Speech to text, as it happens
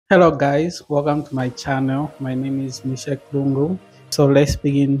Hello guys, welcome to my channel. My name is Mishek Lungu. So let's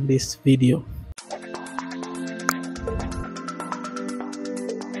begin this video.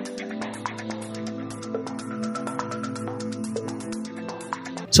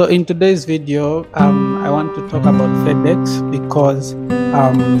 So in today's video, I want to talk about Fedex because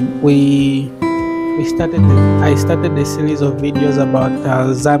I started a series of videos about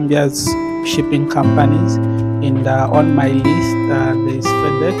Zambia's shipping companies, and on my list there is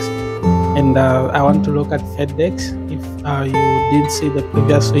Fedex, and I want to look at Fedex. If you didn't see the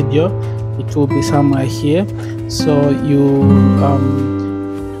previous video, it will be somewhere here. So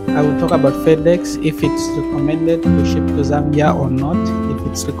I will talk about Fedex, if it's recommended to ship to Zambia or not, if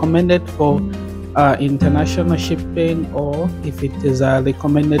it's recommended for international shipping, or if it is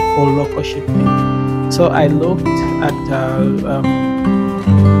recommended for local shipping. So I looked at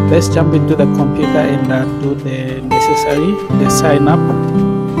let's jump into the computer and do the necessary, the sign up.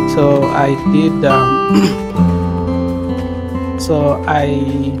 So I did so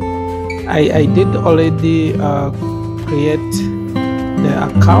I did already create the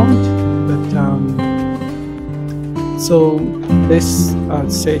account, but so let's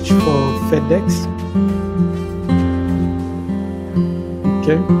search for Fedex.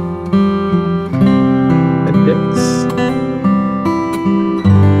 Okay, Fedex.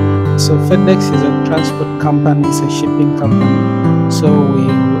 So Fedex is a transport company, it's a shipping company. So we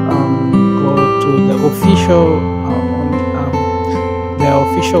go to the official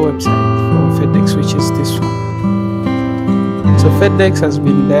website for Fedex, which is this one. So Fedex has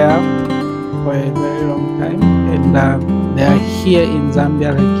been there for a very long time, and they are here in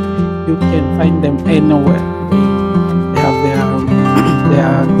Zambia. Like, you can find them anywhere. They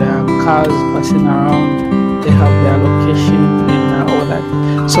have their cars passing around. They have their location and all that.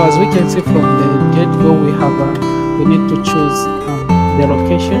 So as we can see from the get-go, we need to choose the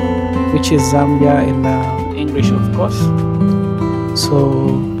location, which is Zambia in English, of course. So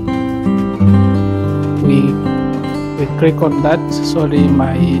we click on that. Sorry,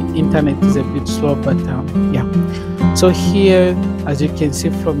 my internet is a bit slow, but yeah. So here, as you can see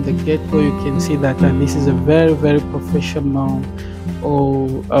from the get-go, you can see that this is a very professional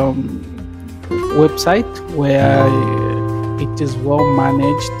website where it is well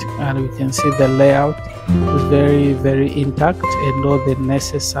managed, and we can see the layout is very intact, and all the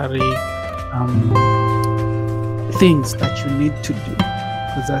necessary things that you need to do.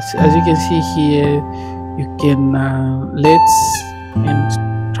 Because as you can see here, you can rates and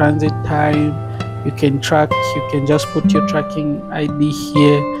transit time. You can track. You can just put your tracking ID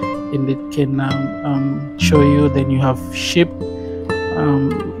here, and it can show you. Then you have ship.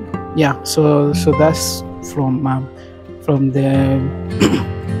 Yeah. So that's from the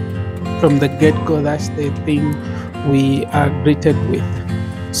from the get-go. That's the thing we are greeted with.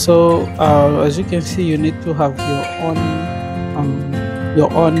 So as you can see, you need to have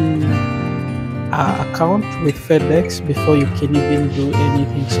your own account with Fedex before you can even do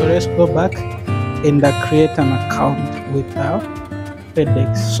anything. So let's go back and create an account with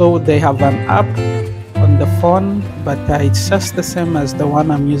Fedex. So they have an app on the phone, but it's just the same as the one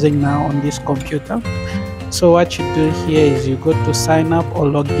I'm using now on this computer. So what you do here is you go to sign up or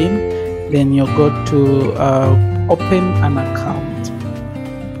login, then you go to open an account.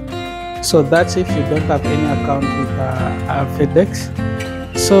 So that's if you don't have any account with Fedex.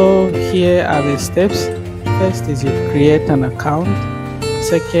 So here are the steps. First is you create an account.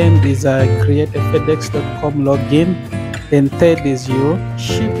 Second is create a fedex.com login. Then third is you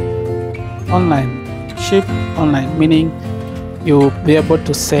ship online. Ship online, meaning you'll be able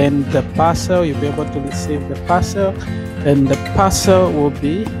to send the parcel, you'll be able to receive the parcel, and the parcel will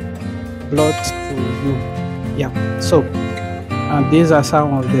be brought to you. Yeah. So these are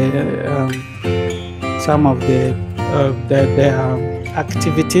some of the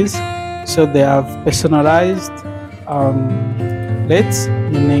activities. So they have personalized rates,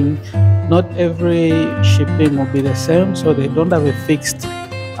 meaning not every shipping will be the same. So they don't have a fixed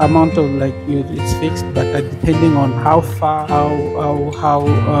amount of it's fixed, but depending on how far, how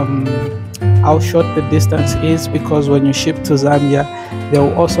short the distance is, because when you ship to Zambia, they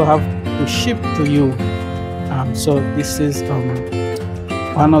will also have to ship to you. So this is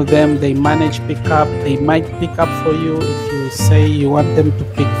one of them. They manage pickup. They might pick up for you if you say you want them to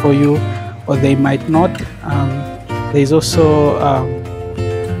pick for you, or they might not. There's also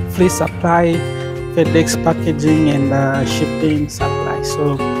free supply, FedEx packaging, and shipping supply.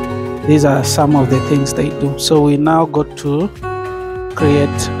 So these are some of the things they do. So we now go to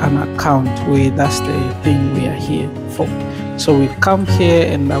create an account. That's the thing we are here for. So we come here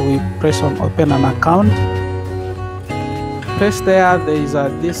and we press on open an account. press there is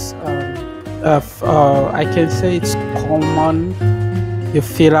this I can say it's common. You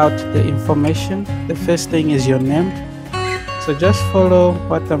fill out the information. The first thing is your name, so just follow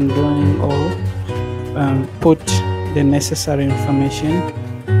what I'm doing, or put the necessary information.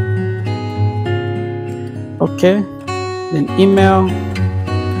 Okay, then email.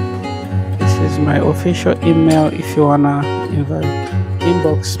 This is my official email. If you wanna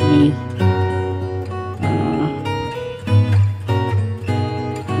inbox me,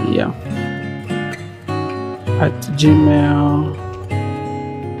 yeah, at Gmail.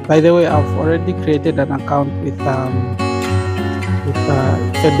 By the way, I've already created an account with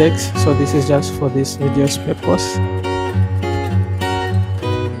Fedex, so this is just for this video's purpose.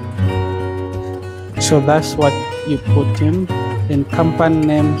 So that's what you put in. Then company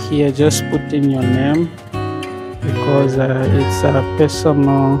name here, just put in your name, because it's a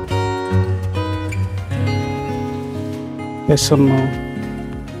personal.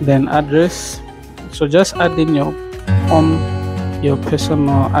 Then address, so just add in your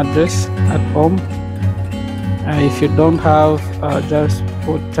personal address at home. If you don't have, just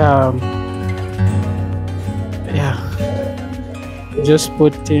put just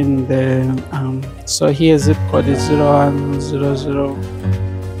put in the so here zip code is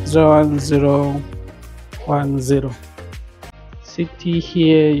 01001010. City,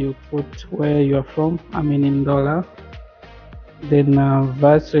 here you put where you are from, I mean in dollar. Then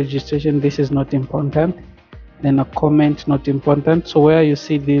VAT registration, this is not important. Then a comment, not important. So where you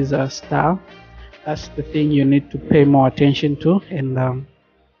see these star, that's the thing you need to pay more attention to and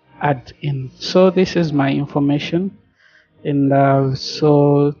add in. So this is my information. And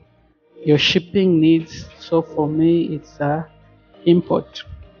so your shipping needs, so for me it's import.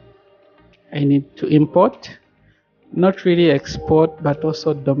 I need to import, not really export, but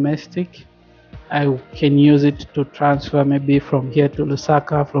also domestic. I can use it to transfer maybe from here to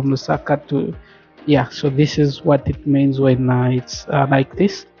Lusaka, from Lusaka to, yeah. So this is what it means when it's like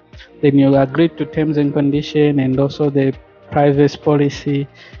this. Then you agree to terms and condition and also the privacy policy,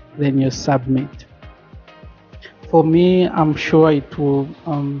 then you submit. For me, I'm sure it will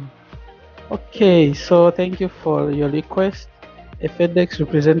okay, so thank you for your request. A FedEx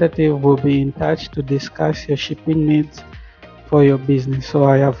representative will be in touch to discuss your shipping needs for your business. So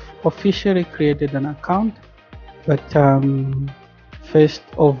I have officially created an account, but first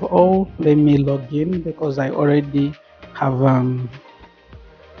of all, let me log in, because I already have an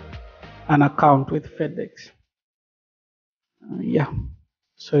account with FedEx. Yeah,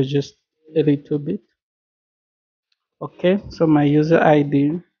 so just a little bit. Okay, so my user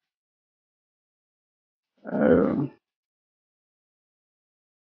ID,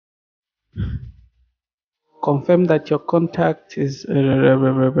 confirm that your contact is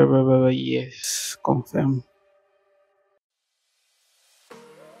yes, confirm.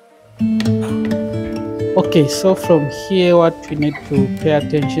 Okay, so from here what we need to pay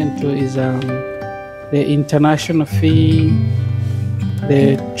attention to is the international fee,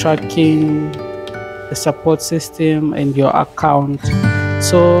 the tracking, the support system, and your account.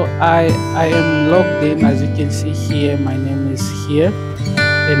 So I am logged in. As you can see here, my name is here,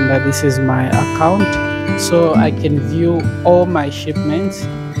 and this is my account. So I can view all my shipments. So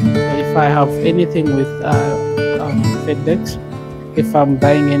if I have anything with FedEx, if I'm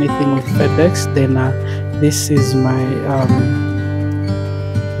buying anything with FedEx, then this is my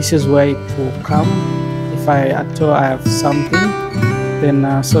this is where it will come. If at all I have something, then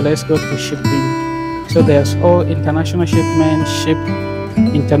so let's go to shipping. So there's all international shipments,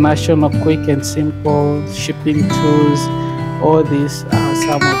 international quick and simple shipping tools. All these are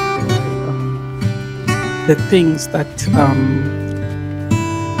some of the things that I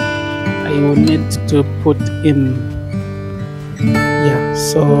will need to put in. Yeah,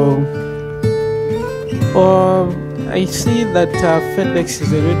 so I see that FedEx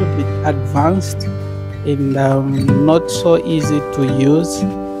is a little bit advanced and not so easy to use.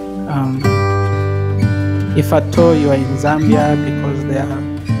 If at all you are in Zambia, because there are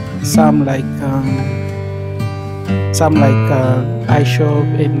some like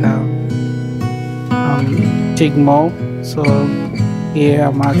iShop and Tigmo. So here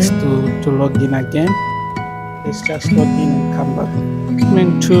I'm asked to log in again. Let's just log in and come back.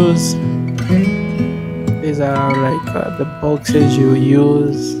 Tools. These are like the boxes you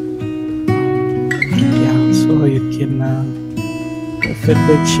use. Yeah, so you can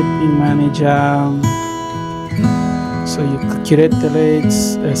FedEx shipping manager. So you calculate the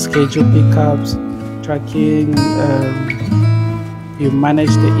rates, schedule pickups, tracking. You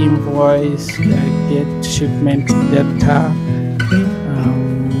manage the invoice, get shipment data.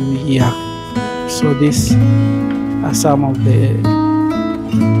 Yeah. So this are some of the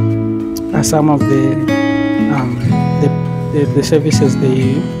the services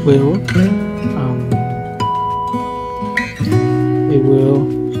they will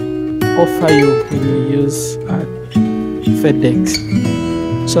offer you when you use Fedex.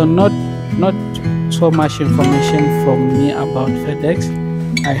 So not so much information from me about Fedex.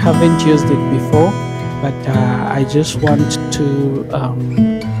 I haven't used it before, but I just want to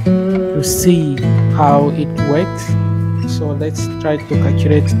see how it works. So let's try to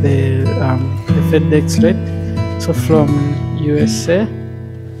calculate the Fedex rate. So from USA,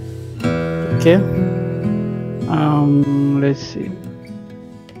 okay. Let's see.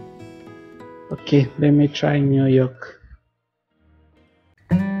 Okay, let me try New York.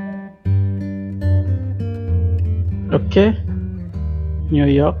 Okay, New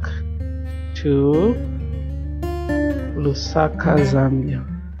York to Lusaka, Zambia.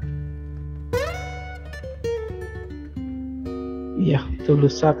 Yeah, to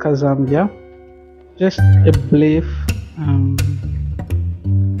Lusaka, Zambia. Just a brief.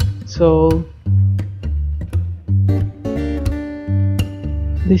 So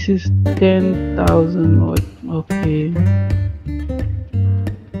this is 10,000. Okay.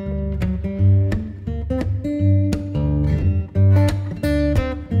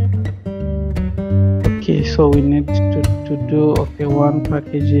 Okay, so we need to do one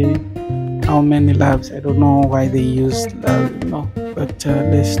packaging. How many labs? I don't know why they use no, but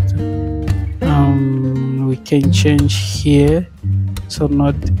let's we can change here, so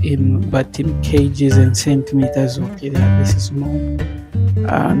not in but in kgs and centimeters. Okay, this is more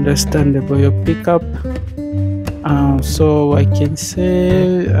understandable. Your pickup, so I can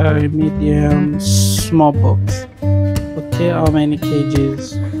say medium small box. Okay, how many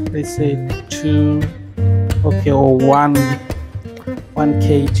kgs? Let's say 2, okay, or 1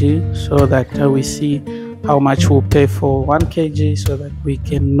 kg, so that we see how much we'll pay for 1 kg, so that we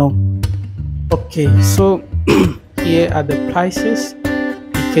can know. Okay, so here are the prices.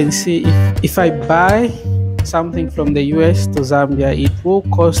 You can see if I buy something from the US to Zambia, it will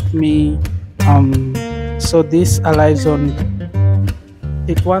cost me so this arrives on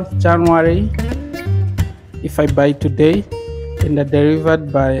 31st January if I buy today, and delivered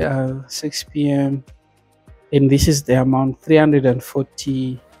by 6 p.m. and this is the amount,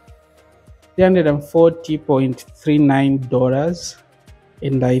 $340.39.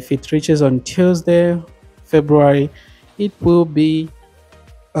 and if it reaches on Tuesday, February, it will be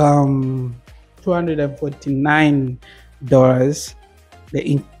 $249.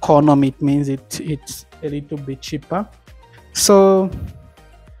 The economy, it means it's a little bit cheaper. So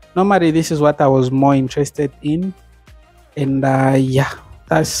normally this is what I was more interested in, and yeah,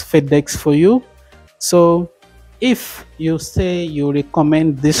 that's Fedex for you. So if you say you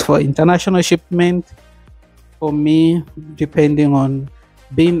recommend this for international shipment, for me, depending on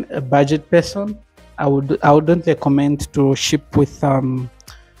being a budget person, I wouldn't recommend to ship with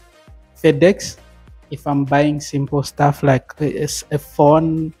Fedex if I'm buying simple stuff like a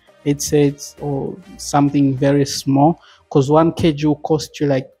phone, headsets, or something very small, because 1 kg will cost you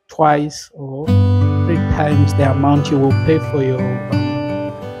like twice or 3 times the amount you will pay for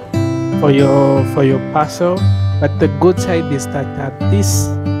your parcel. But the good side is that this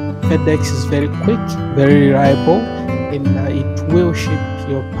Fedex is very quick, very reliable, and it will ship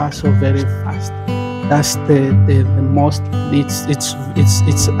your parcel very fast. That's the most.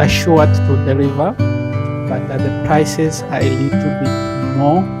 It's assured to deliver, but the prices are a little bit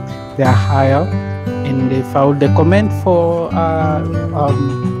more. They are higher, and if I would recommend for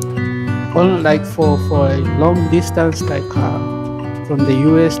for a long distance, like from the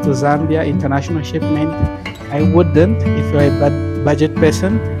US to Zambia, international shipment, I wouldn't if you're a budget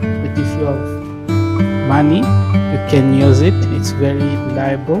person. But if you have money, you can use it. It's very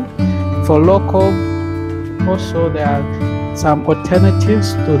reliable. For local, also there are some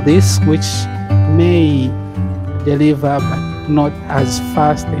alternatives to this which may deliver but not as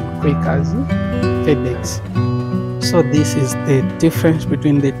fast and quick as Fedex. So this is the difference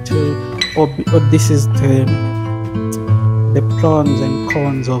between the two, or this is the pros and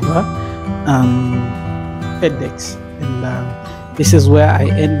cons of Fedex. And this is where I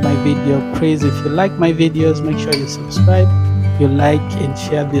end my video. Please, if you like my videos, make sure you subscribe, you like and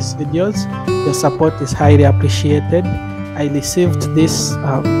share these videos. Your support is highly appreciated. I received this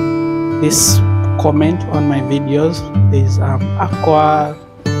comment on my videos. There's Aquatan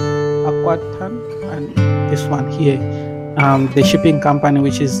and this one here, the shipping company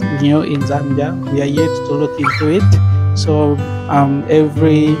which is new in Zambia. We are yet to look into it. So I'll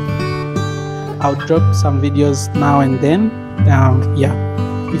drop some videos now and then. Yeah,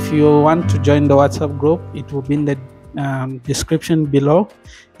 If you want to join the WhatsApp group, it will be in the description below,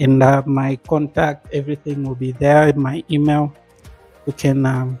 and my contact, everything will be there. My email, you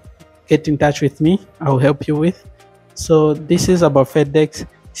can get in touch with me. I'll help you with. So this is about Fedex.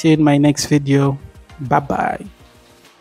 See you in my next video. Bye bye.